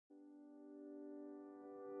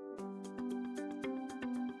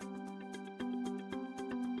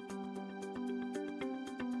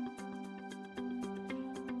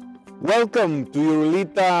Welcome to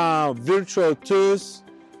Jerulita virtual tours,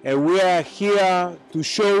 and we are here to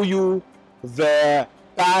show you the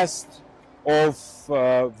past of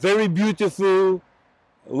very beautiful,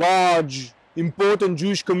 large, important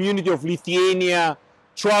Jewish community of Lithuania,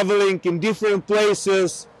 traveling in different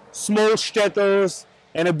places, small shtetls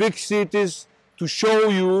and big cities, to show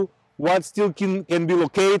you what still can be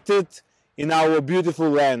located in our beautiful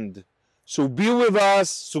land. So be with us,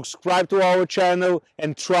 subscribe to our channel,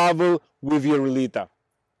 and travel with Jerulita.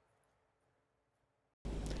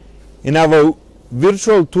 In our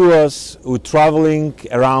virtual tours, we're traveling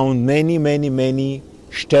around many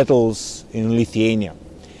shtetls in Lithuania.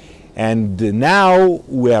 And now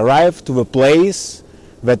we arrived to a place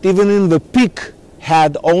that even in the peak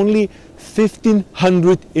had only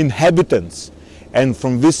 1,500 inhabitants. And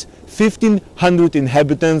from this 1,500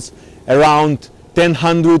 inhabitants, around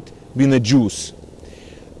 1,000 been Jews.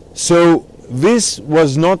 So this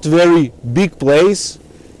was not very big place,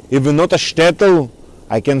 even not a shtetl.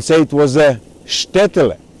 I can say it was a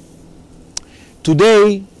shtetl.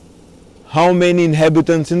 Today, how many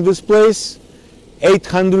inhabitants in this place?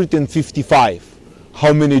 855.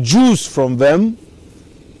 How many Jews from them?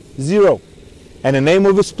 0. And the name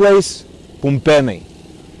of this place? Pumpenai.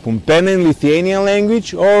 Pumpenai in Lithuanian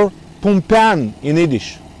language, or Pumpian in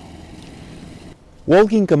Yiddish.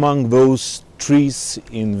 Walking among those trees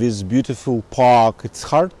in this beautiful park, it's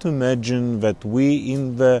hard to imagine that we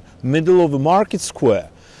in the middle of a market square.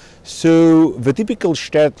 So the typical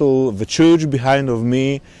shtetl, the church behind of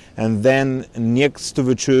me, and then next to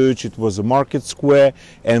the church it was a market square,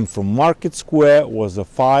 and from market square was the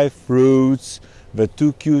 5 roads that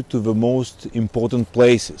took you to the most important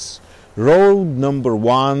places. Road number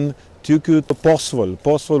 1 took you to Ponevezh.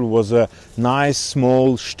 Ponevezh was a nice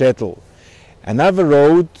small shtetl. Another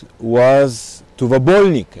road was to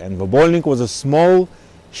Vabolnik, and Vabolnik was a small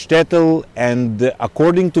shtetl, and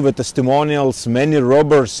according to the testimonials, many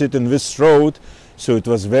robbers sit in this road, so it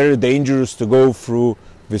was very dangerous to go through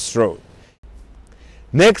this road.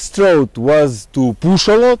 Next road was to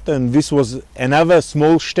Pushalot, and this was another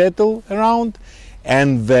small shtetl around,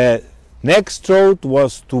 and the next road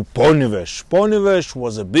was to Ponevezh. Ponevezh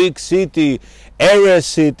was a big city, area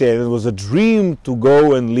city, and it was a dream to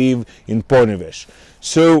go and live in Ponevezh.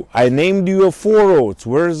 So I named you 4 roads.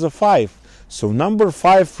 Where is the 5? So number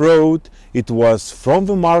 5 road, it was from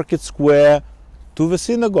the market square to the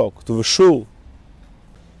synagogue, to the shul.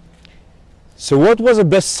 So what was a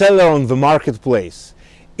bestseller on the marketplace?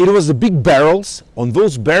 It was the big barrels. On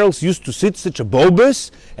those barrels used to sit such a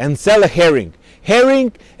bulbous and sell a herring.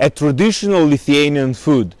 Herring, a traditional Lithuanian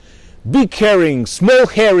food. Big herring, small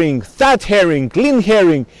herring, fat herring, lean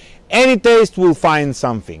herring, any taste will find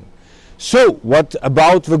something. So what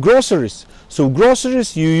about the groceries? So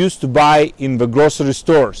groceries you used to buy in the grocery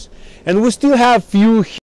stores. And we still have few.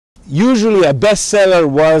 Usually a bestseller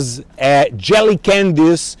was jelly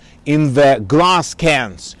candies in the glass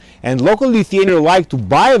cans. And local Lithuanians like to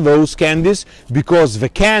buy those candies because the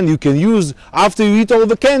can you can use after you eat all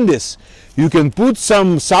the candies. You can put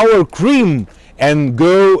some sour cream and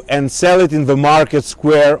go and sell it in the market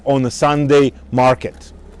square on a Sunday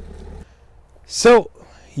market. So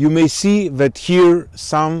you may see that here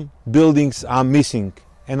some buildings are missing,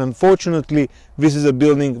 and unfortunately this is a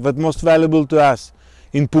building that most valuable to us.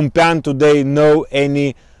 In Pumpian today, no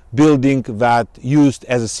any building that used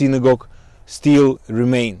as a synagogue still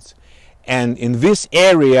remains. And in this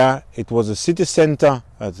area, it was a city center,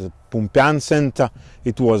 the Pumpian center,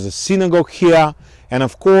 it was a synagogue here, and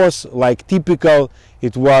of course, like typical,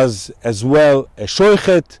 it was as well a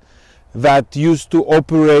shtetl that used to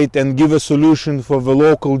operate and give a solution for the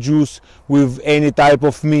local Jews with any type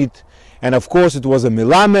of meat. And of course, it was a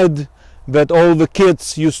milamed that all the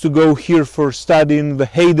kids used to go here for studying the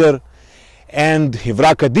Heder, and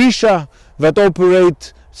Hivra Kadisha that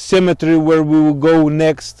operate cemetery where we will go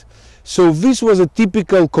next. So this was a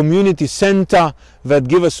typical community center that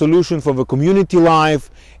gave a solution for the community life,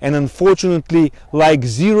 and unfortunately, like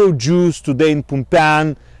 0 Jews today in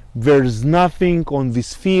Pumpian, there's nothing on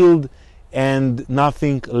this field and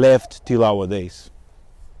nothing left till our days.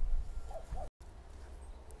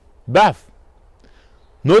 Bath.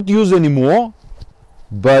 Not used anymore,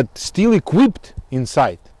 but still equipped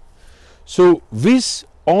inside. So this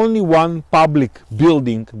only one public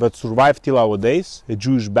building that survived till our days, a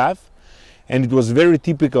Jewish bath, and it was very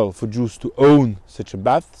typical for Jews to own such a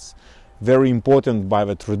baths, very important by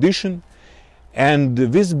the tradition. And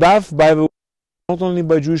this bath, by the way, not only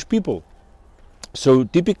by Jewish people. So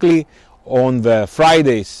typically on the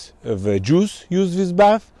Fridays, the Jews use this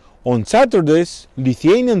bath. On Saturdays,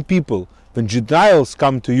 Lithuanian people, when Gentiles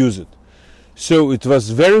come to use it. So it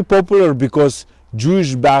was very popular because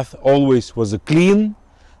Jewish bath always was a clean,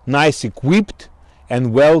 nice equipped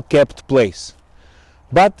and well kept place.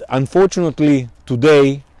 But unfortunately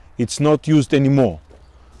today it's not used anymore.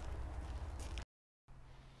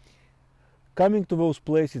 Coming to those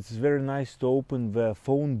places, it's very nice to open the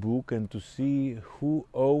phone book and to see who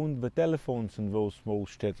owned the telephones in those small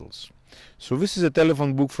shtetls. So this is a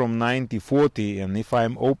telephone book from 1940, and if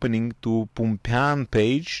I'm opening to Pumpian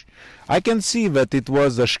page, I can see that it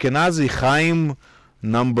was Ashkenazi Chaim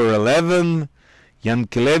number 11,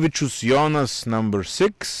 Yankelevicius Jonas number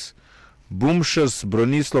 6, Bumshas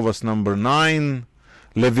Bronislavas number 9,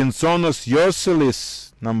 Levinsonas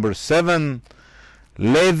Yoselis number 7,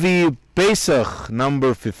 Levi Pesach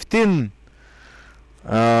number 15,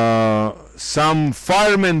 some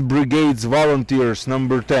firemen brigades volunteers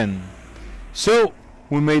number 10. So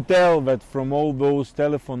we may tell that from all those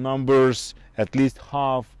telephone numbers at least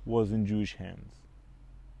half was in Jewish hands.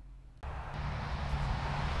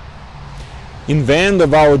 In the end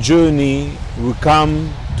of our journey we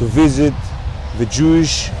come to visit the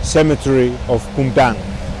Jewish cemetery of Pumpian.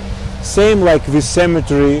 Same like this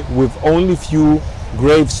cemetery with only few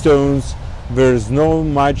gravestones, there is no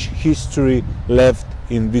much history left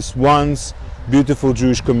in this once beautiful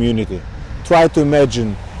Jewish community. Try to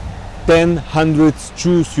imagine 100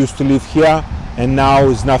 Jews used to live here and now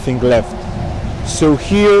is nothing left. So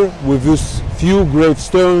here with these few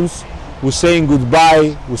gravestones we're saying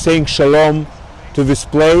goodbye, we're saying shalom to this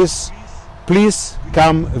place. Please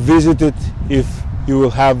come visit it if you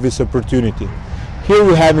will have this opportunity. Here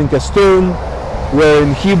we're having a stone where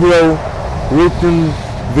in Hebrew written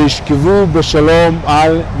Vishkevu b'shalom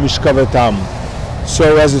al mishkavetam.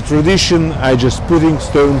 So as a tradition I just putting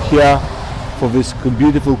stone here for this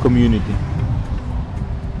beautiful community.